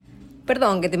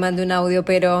Perdón que te mande un audio,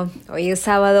 pero hoy es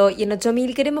sábado y en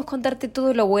 8000 queremos contarte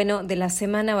todo lo bueno de la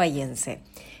Semana Bahiense.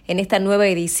 En esta nueva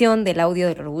edición del Audio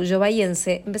del Orgullo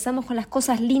Bahiense empezamos con las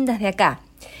cosas lindas de acá.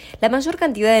 La mayor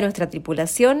cantidad de nuestra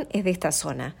tripulación es de esta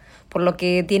zona, por lo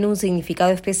que tiene un significado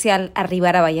especial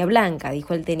arribar a Bahía Blanca,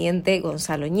 dijo el teniente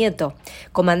Gonzalo Nieto,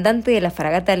 comandante de la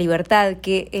fragata Libertad,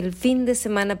 que el fin de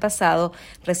semana pasado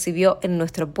recibió en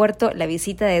nuestro puerto la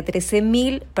visita de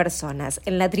 13.000 personas.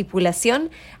 En la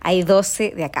tripulación hay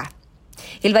 12 de acá.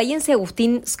 El bahiense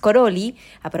Agustín Scoroli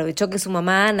aprovechó que su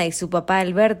mamá Ana y su papá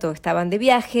Alberto estaban de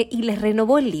viaje y les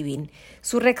renovó el living.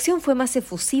 Su reacción fue más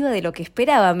efusiva de lo que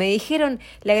esperaba. Me dijeron,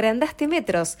 le agrandaste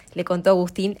metros, le contó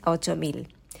Agustín a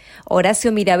 8000.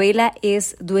 Horacio Mirabella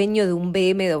es dueño de un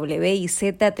BMW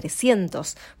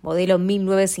IZ300, modelo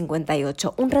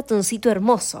 1958, un ratoncito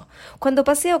hermoso. Cuando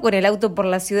paseo con el auto por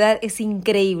la ciudad es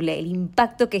increíble el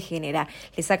impacto que genera.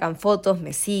 Le sacan fotos,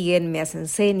 me siguen, me hacen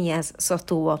señas,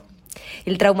 sostuvo.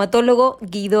 El traumatólogo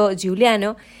Guido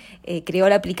Giuliano creó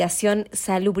la aplicación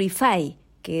Salubrify,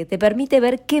 que te permite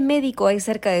ver qué médico hay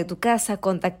cerca de tu casa,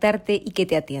 contactarte y que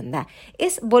te atienda.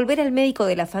 Es volver al médico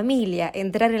de la familia,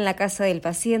 entrar en la casa del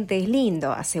paciente es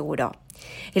lindo, aseguró.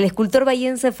 El escultor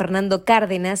bahiense Fernando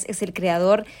Cárdenas es el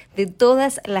creador de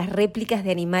todas las réplicas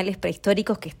de animales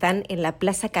prehistóricos que están en la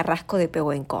Plaza Carrasco de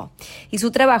Pehuenco. Y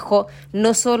su trabajo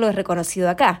no solo es reconocido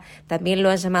acá, también lo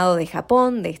han llamado de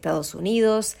Japón, de Estados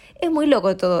Unidos. Es muy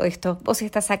loco todo esto. Vos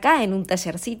estás acá en un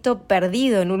tallercito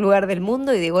perdido en un lugar del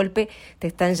mundo y de golpe te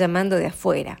están llamando de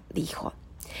afuera, dijo.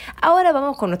 Ahora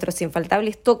vamos con nuestros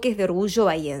infaltables toques de orgullo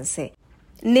bahiense.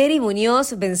 Neri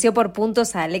Muñoz venció por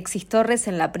puntos a Alexis Torres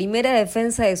en la primera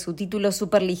defensa de su título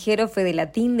superligero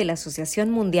fedelatín de la Asociación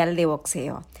Mundial de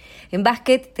Boxeo. En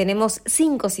básquet tenemos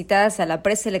 5 citadas a la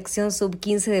preselección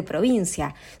sub-15 de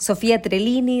provincia: Sofía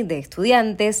Trelini, de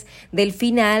Estudiantes,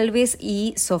 Delfina Alves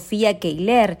y Sofía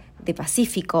Keiler, de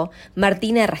Pacífico,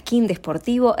 Martina Rasquín, de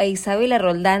Sportivo, e Isabela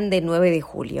Roldán, de 9 de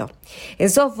julio.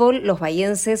 En softball, los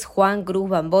bahienses Juan Cruz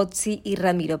Bambozzi y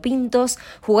Ramiro Pintos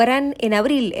jugarán en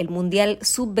abril el Mundial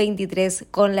Sub-23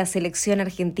 con la selección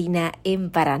argentina en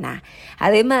Paraná.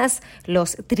 Además,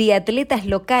 los triatletas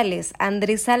locales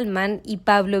Andrés Alman y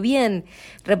Pablo Bien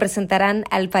representarán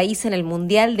al país en el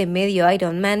Mundial de Medio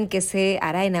Ironman que se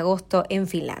hará en agosto en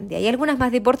Finlandia. Y algunas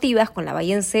más deportivas con la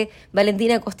bahiense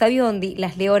Valentina Costa Biondi.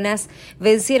 Las Leonas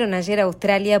vencieron ayer a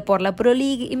Australia por la Pro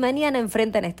League y mañana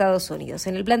enfrentan a Estados Unidos.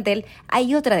 En el plantel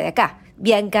hay otra de acá,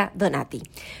 Bianca Donati.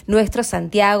 Nuestro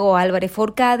Santiago Álvarez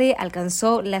Fourcade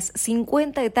alcanzó las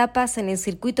 50 etapas en el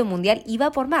circuito mundial y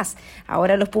va por más.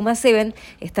 Ahora los Pumas 7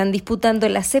 están disputando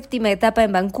la 7ª etapa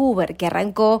en Vancouver, que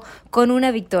arrancó con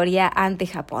una victoria ante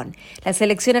Japón. La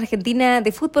selección argentina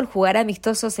de fútbol jugará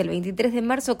amistosos el 23 de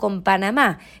marzo con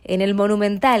Panamá en el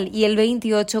Monumental y el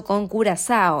 28 con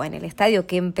Curazao en el Estadio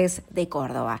Kempes de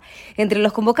Córdoba. Entre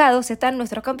los convocados están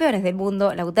nuestros campeones del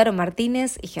mundo, Lautaro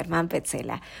Martínez y Germán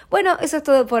Petzela. Bueno, eso es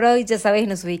todo por hoy. Ya sabéis,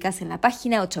 nos ubicás en la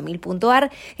página 8000.ar,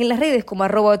 en las redes como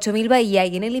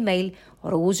 @8000bahía y en el email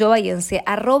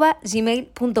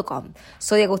orgullobahiense@gmail.com.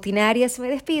 Soy Agustina Arias, me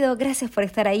despido. Gracias por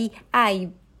estar ahí.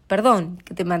 Ay, perdón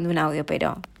que te mande un audio,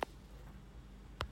 pero